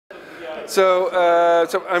So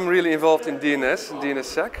I'm really involved in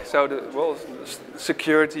DNSSEC, so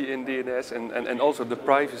security in DNS and also the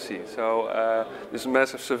privacy. So this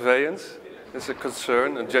massive surveillance is a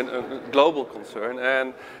concern, a global concern,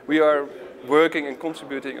 and we are working and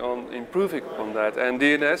contributing on improving on that. And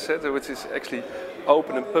DNS, which is actually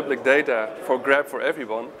open and public data for grab for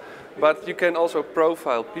everyone, but you can also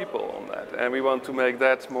profile people on that, and we want to make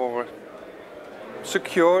that more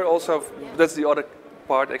secure. Also, that's the other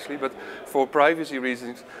part actually, but for privacy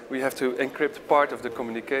reasons we have to encrypt part of the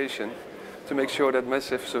communication to make sure that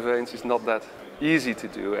massive surveillance is not that easy to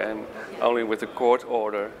do, and only with a court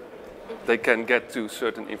order they can get to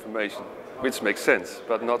certain information, which makes sense,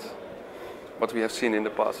 but not what we have seen in the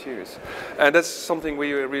past years. And that's something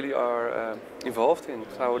we really are involved in.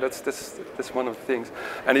 So that's one of the things.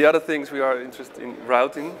 And the other things we are interested in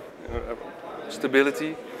routing,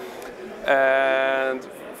 stability, and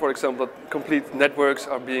for example, that complete networks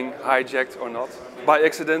are being hijacked or not, by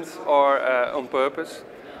accident or on purpose.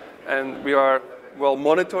 And we are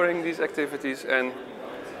monitoring these activities, and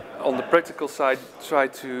on the practical side try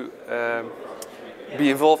to be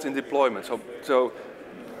involved in deployment. So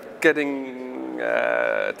taking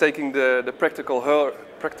the practical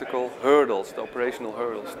hurdles, the operational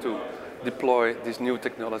hurdles to deploy this new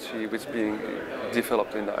technology which is being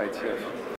developed in the IETF.